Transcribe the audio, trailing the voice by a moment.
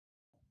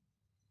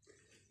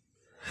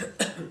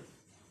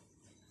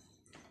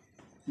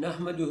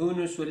नहमदुहु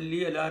नसल्ली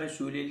अला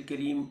रसूलिल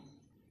करीम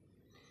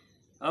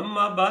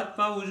अम्मा बाद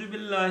फ़अऊज़ु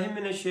बिल्लाहि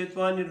मिनश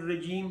शैतानिर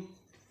रजीम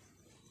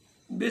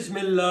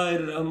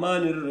बिस्मिल्लाहिर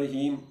रहमानिर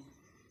रहीम।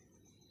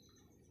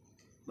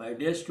 My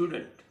dear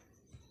student,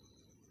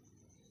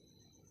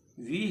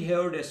 we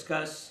have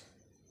discussed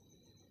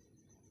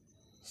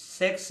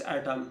 6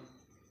 items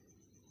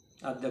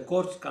of the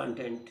course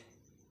content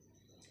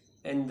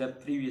in the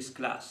previous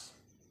class,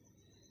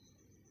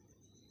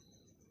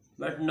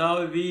 but now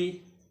we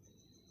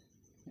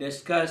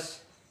discuss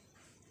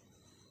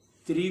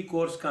 3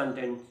 course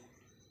content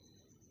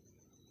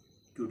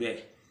today.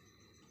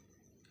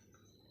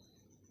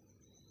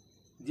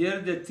 There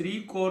the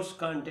 3 course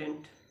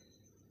content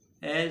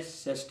as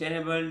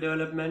sustainable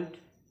development,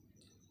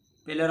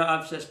 pillar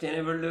of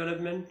sustainable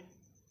development,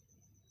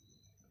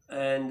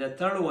 and the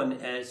third one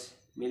as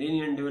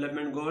Millennium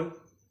Development Goal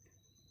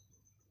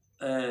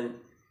and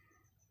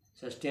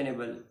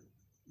Sustainable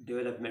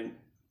Development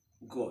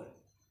Goal.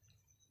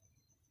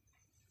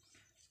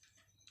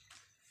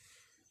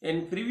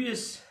 In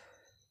previous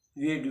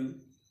video,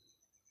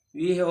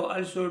 we have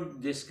also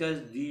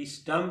discussed these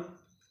terms,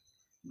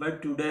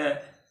 but today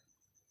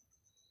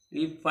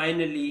we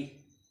finally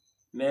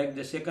make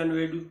the second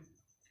video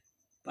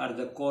for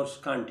the course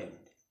content.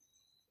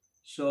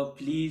 So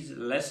please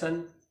listen,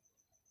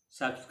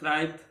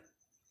 subscribe,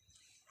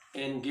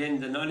 and gain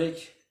the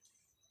knowledge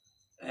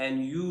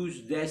and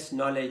use this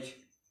knowledge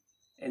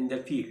in the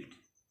field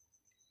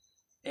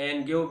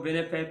and give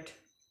benefit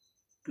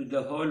to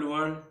the whole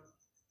world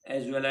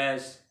as well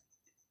as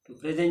to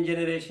present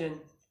generation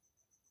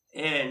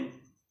and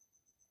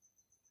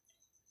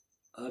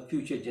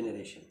future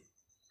generation.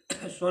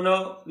 So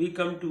now we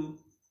come to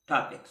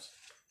topics.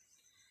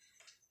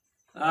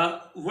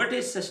 What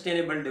is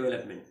sustainable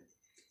development?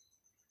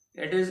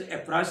 It is a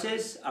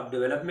process of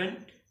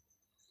development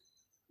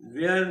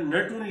where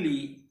not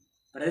only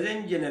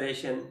present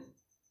generation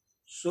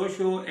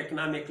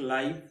socio-economic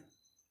life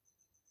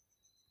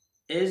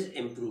is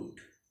improved,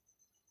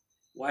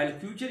 while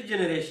future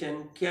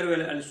generation care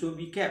will also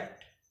be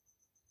kept.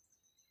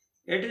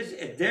 It is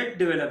that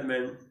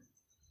development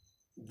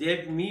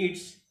that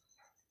meets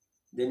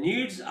the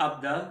needs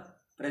of the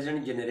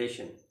present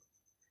generation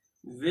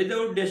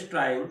without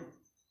destroying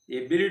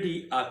the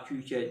ability of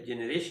future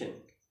generation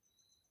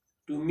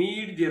to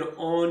meet their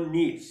own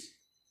needs.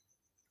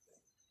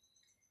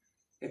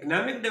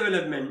 Economic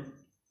development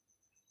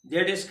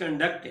that is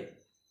conducted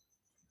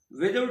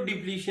without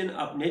depletion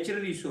of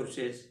natural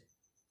resources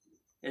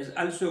is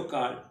also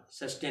called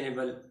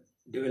sustainable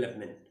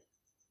development.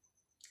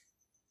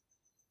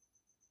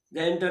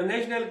 The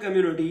international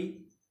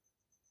community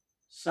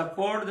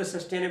support the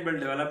sustainable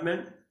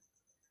development.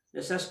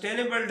 The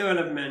sustainable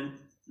development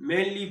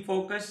mainly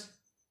focus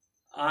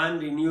on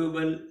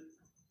renewable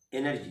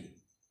energy.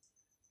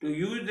 To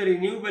use the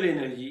renewable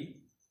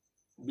energy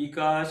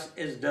because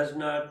it does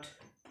not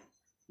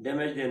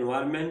damage the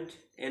environment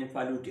and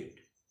pollute it.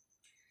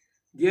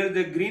 There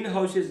the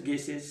greenhouse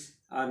gases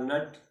are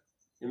not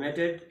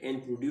emitted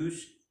and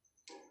produced.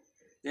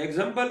 The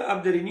example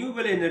of the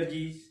renewable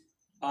energies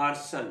are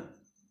sun,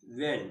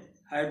 wind,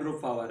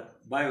 hydropower,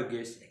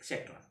 biogas,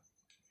 etc.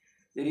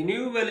 The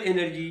renewable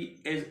energy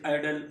is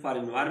ideal for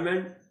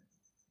environment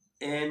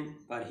and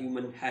for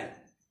human health.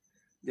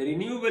 The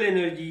renewable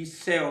energy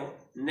save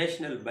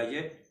national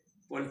budget,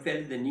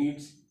 fulfill the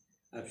needs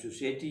of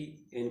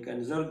society, and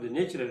conserve the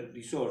natural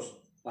resource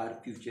for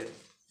future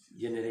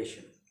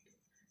generation.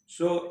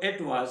 So it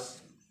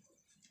was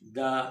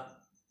the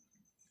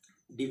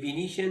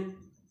definition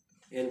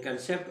and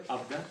concept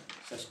of the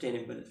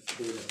sustainable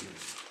development.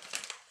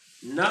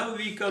 Now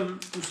we come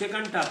to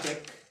second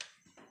topic,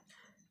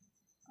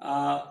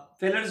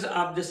 pillars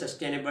of the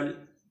sustainable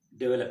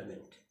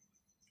development.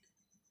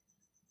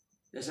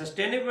 The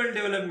sustainable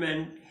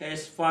development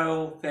has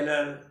 5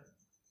 pillars: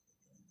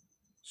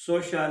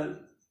 social,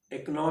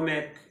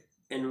 economic,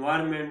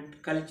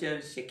 environment,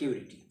 culture,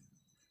 security.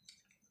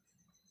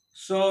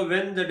 So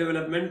when the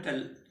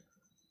developmental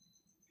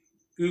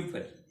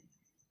people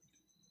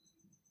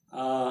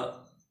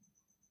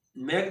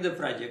make the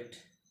project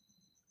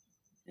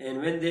and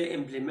when they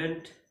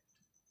implement,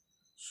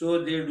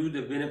 so they do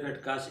the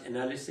benefit cost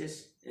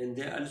analysis and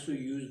they also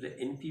use the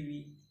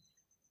NPV,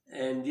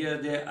 and there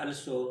they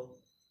also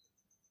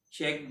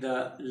check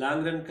the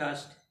long run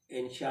cost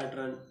and short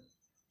run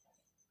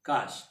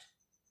cost,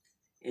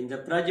 and the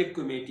project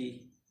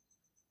committee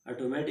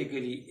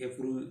automatically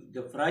approve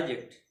the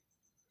project.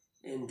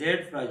 In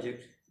that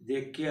project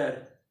they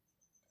care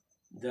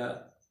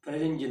the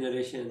present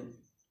generation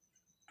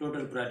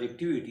total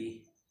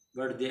productivity,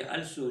 but they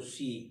also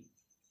see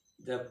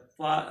the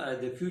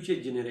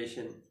future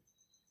generation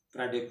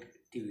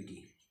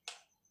productivity.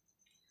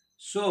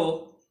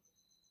 So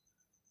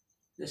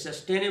the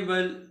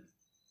sustainable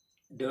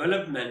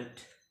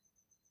development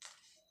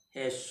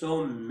has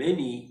so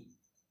many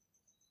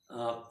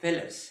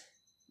pillars,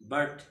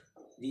 but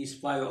these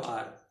 5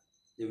 are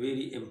the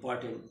very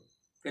important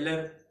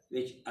pillar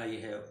which I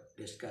have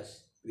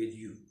discussed with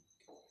you.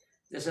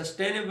 The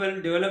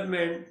sustainable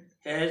development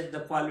has the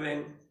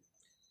following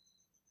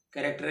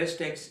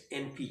characteristics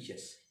and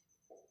features.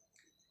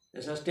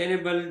 The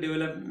sustainable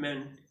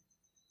development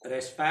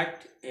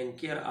respect and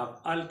care of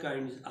all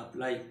kinds of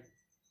life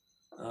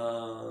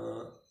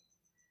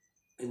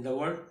in the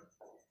world.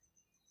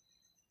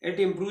 It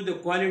improves the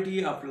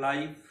quality of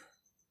life.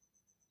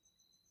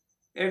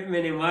 It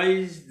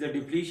minimizes the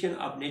depletion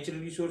of natural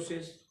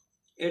resources.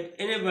 It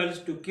enables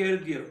to care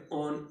their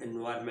own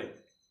environment.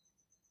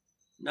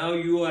 Now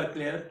you are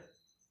clear.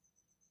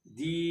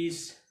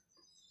 These,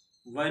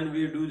 when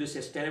we do the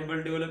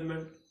sustainable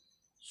development,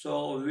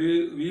 so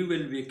we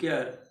will be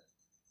care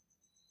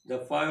the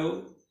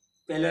 5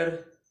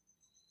 pillar,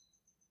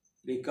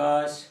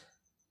 because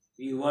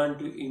we want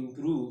to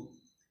improve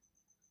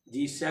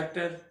this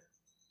sector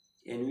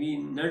and we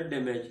not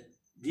damage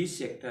this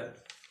sector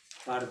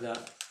for the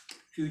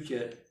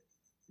future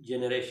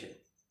generation.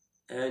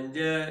 And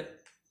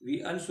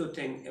we also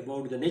think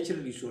about the natural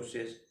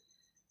resources,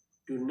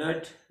 to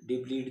not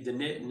deplete the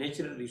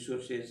natural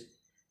resources,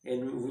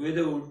 and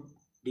without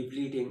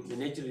depleting the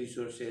natural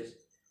resources,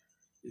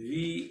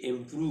 we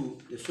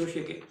improve the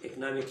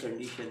socio-economic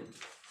condition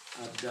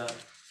of the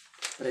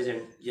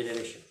present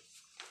generation.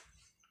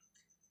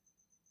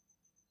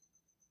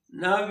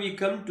 Now we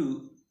come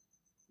to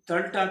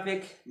third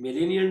topic,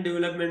 Millennium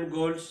Development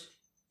Goals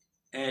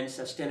and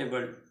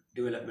Sustainable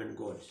Development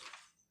Goals.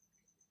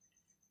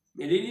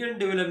 Millennium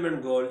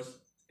Development Goals,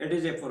 it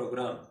is a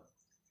program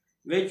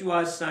which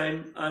was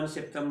signed on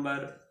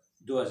September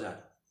 2000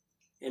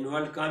 in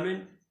World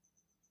Common,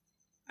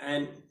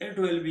 and it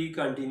will be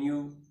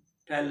continued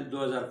till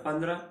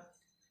 2015.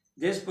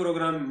 This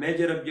program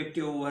major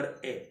objective were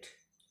 8: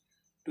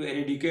 to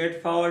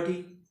eradicate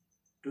poverty,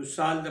 to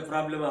solve the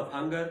problem of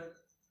hunger,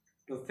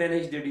 to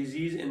finish the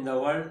disease in the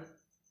world,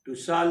 to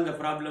solve the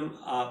problem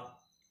of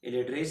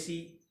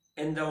illiteracy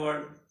in the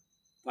world,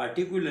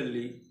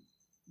 particularly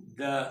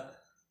the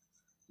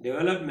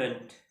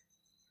development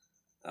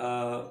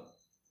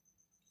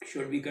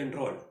should be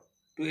controlled,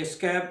 to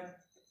escape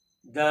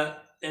the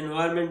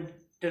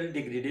environmental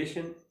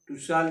degradation, to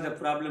solve the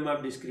problem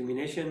of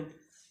discrimination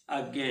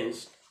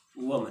against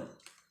women.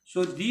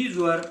 So these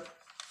were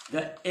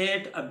the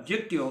 8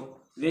 objectives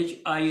which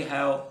I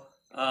have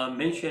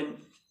mentioned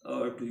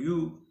to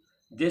you.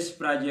 This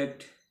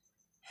project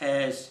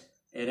has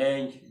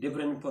arranged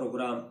different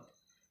programs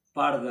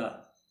for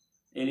the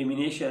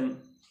elimination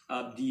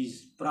of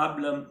these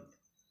problems.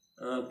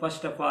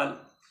 First of all,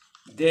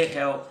 they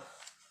have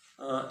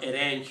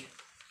arranged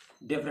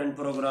different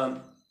programs,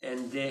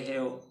 and they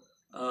have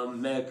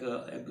make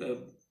a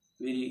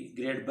very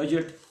great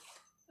budget,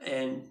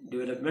 and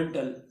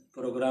developmental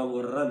program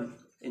were run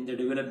in the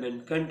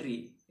development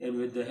country, and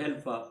with the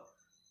help of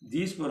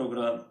this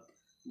program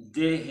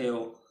they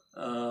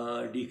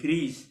have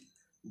decreased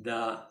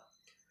the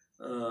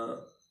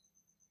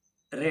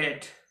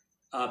rate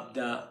of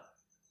the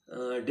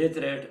death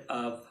rate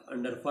of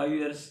under 5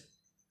 years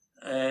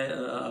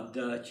of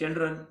the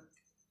children,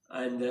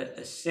 and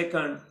the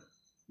second,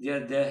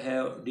 they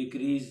have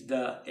decreased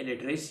the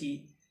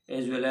illiteracy,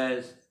 as well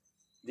as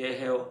they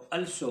have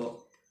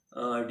also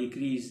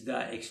decreased the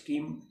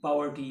extreme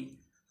poverty.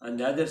 On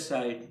the other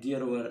side,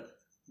 there were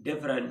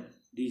different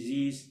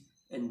diseases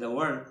in the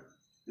world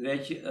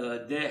which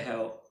they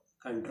have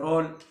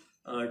controlled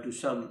to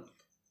some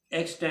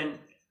extent.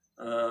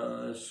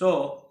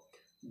 So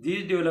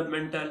these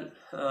developmental,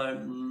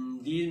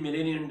 these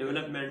Millennium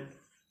Development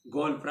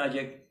Goal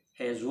project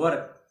has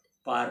worked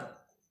for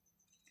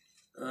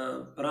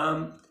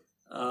from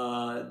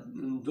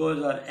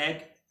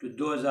 2008 to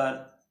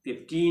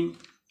 2015,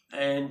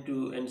 and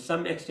to in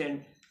some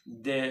extent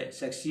they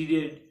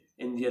succeeded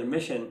in their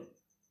mission,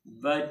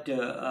 but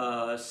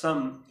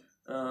some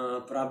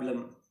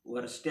problem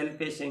were still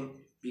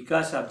facing.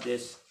 Because of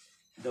this,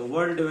 the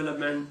World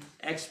Development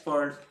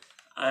Expert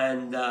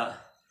and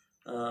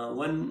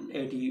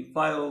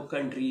 185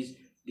 countries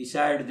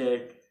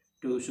decided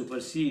to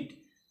supersede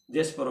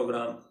this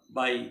program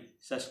by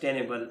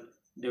sustainable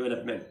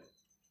development.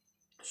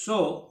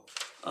 So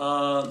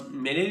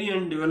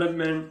Millennium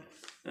Development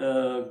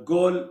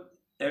Goal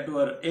that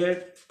were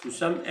 8, to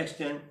some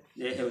extent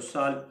they have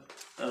solved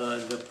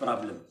the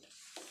problem.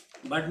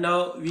 But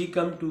now we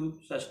come to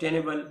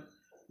Sustainable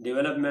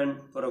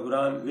Development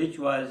Program, which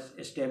was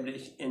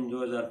established in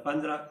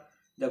 2015.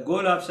 The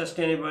goal of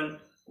Sustainable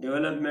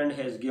Development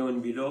has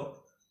given below: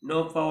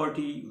 no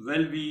poverty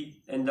will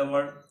be in the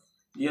world,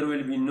 there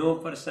will be no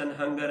person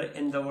hunger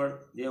in the world.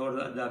 They were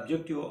the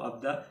objective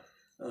of the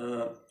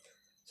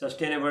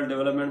Sustainable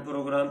Development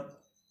Program.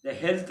 The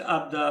health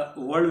of the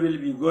world will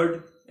be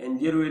good, and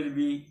there will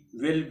be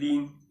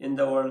well-being in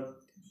the world.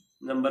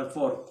 Number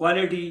 4,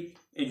 quality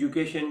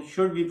education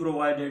should be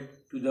provided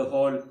to the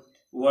whole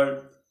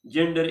world.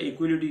 Gender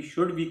equality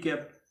should be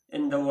kept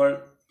in the world.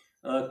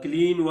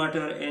 Clean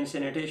water and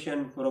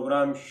sanitation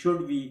program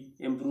should be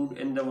improved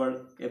in the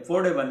world.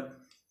 Affordable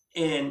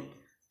and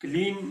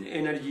clean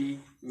energy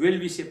will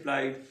be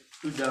supplied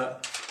to the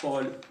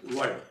whole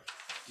world.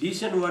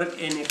 Decent work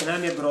and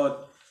economic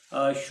growth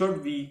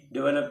should be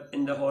developed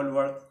in the whole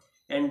world.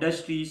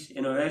 Industries,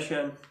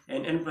 innovation,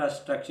 and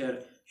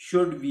infrastructure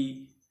should be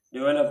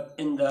developed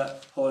in the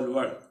whole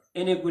world.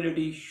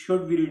 Inequality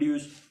should be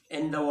reduced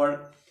in the world.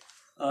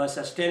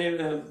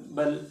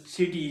 Sustainable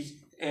cities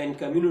and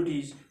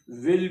communities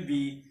will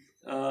be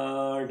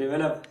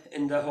developed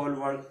in the whole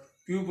world.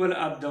 People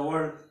of the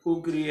world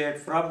who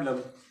create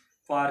problem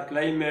for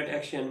climate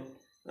action,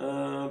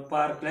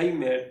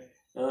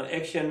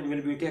 action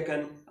will be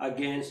taken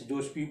against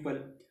those people.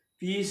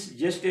 Peace,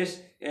 justice,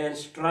 and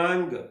strong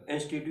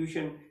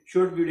institution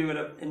should be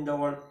developed in the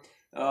world.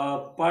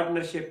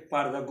 Partnership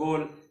for the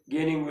goal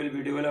gaining will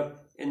be developed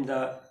in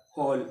the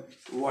whole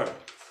world.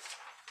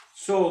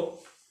 So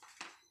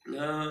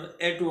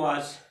it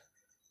was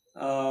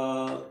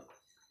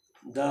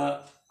the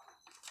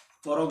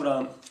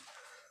program,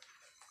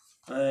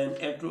 and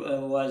it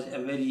was a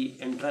very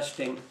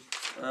interesting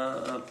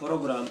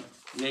program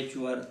which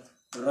were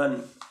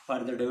run for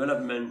the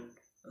development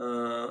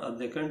of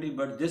the country,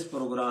 but this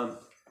program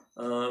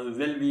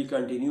will be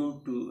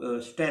continued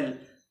to still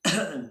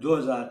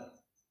those are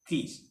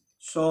these.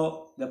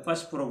 So the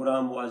first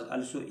program was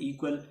also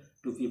equal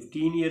to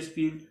 15 years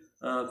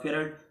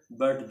period,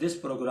 but this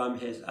program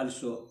has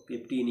also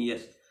 15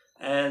 years,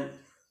 and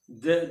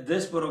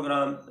this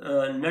program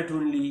not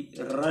only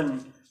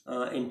run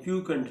in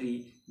few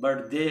countries,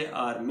 but they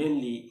are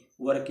mainly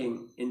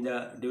working in the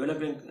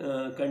developing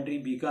country,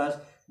 because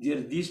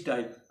there this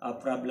type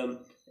of problem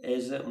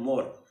is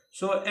more.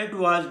 So it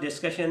was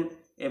discussion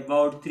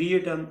about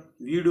 3 atom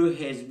video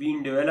has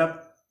been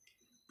developed.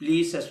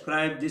 Please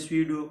subscribe this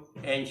video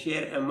and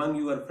share among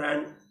your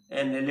friend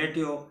and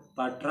relative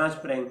for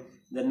transferring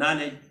the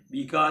knowledge,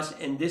 because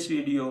in this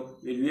video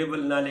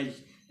valuable knowledge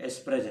is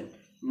present.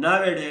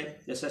 Nowadays,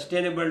 the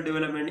sustainable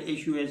development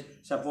issue is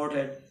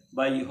supported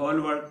by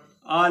whole world.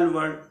 All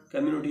world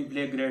community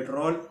play great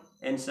role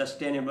in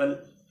sustainable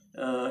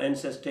and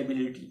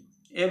sustainability.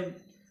 If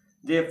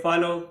they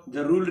follow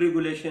the rule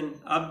regulation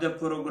of the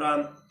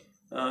program,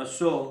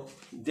 so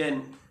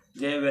then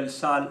they will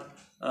solve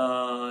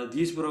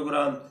this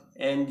program,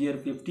 and their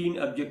 15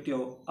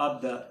 objective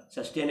of the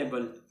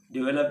sustainable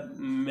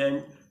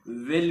development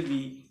will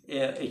be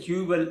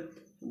achievable,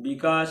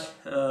 because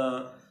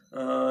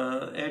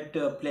it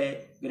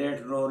play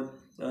great role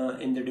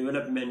in the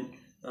development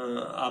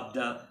of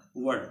the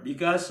world.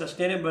 Because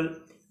sustainable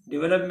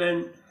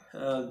development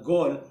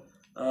goal,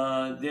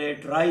 they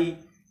try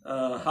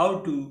how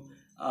to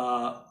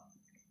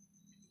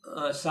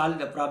solve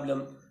the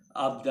problem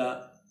of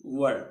the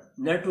world,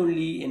 not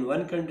only in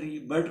one country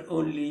but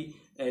only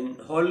in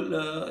whole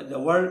the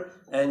world.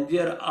 And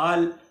there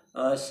all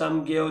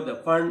some give the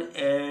fund,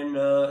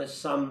 and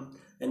some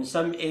in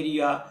some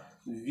area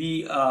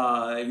we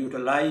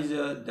utilize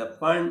the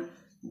fund.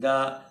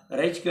 The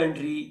rich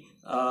country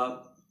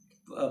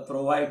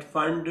provide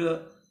fund,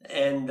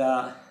 and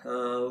the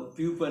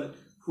people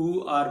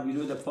who are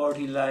below the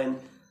poverty line,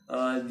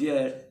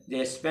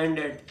 they spend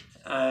it,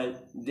 and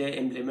they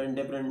implement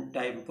different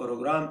type of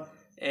program,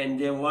 and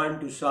they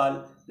want to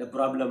solve the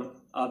problem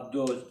of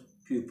those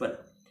people.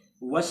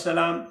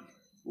 Wassalam.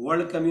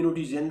 World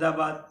community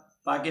Zindabad.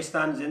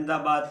 Pakistan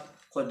Zindabad.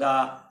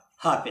 Khuda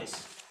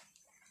Hafiz.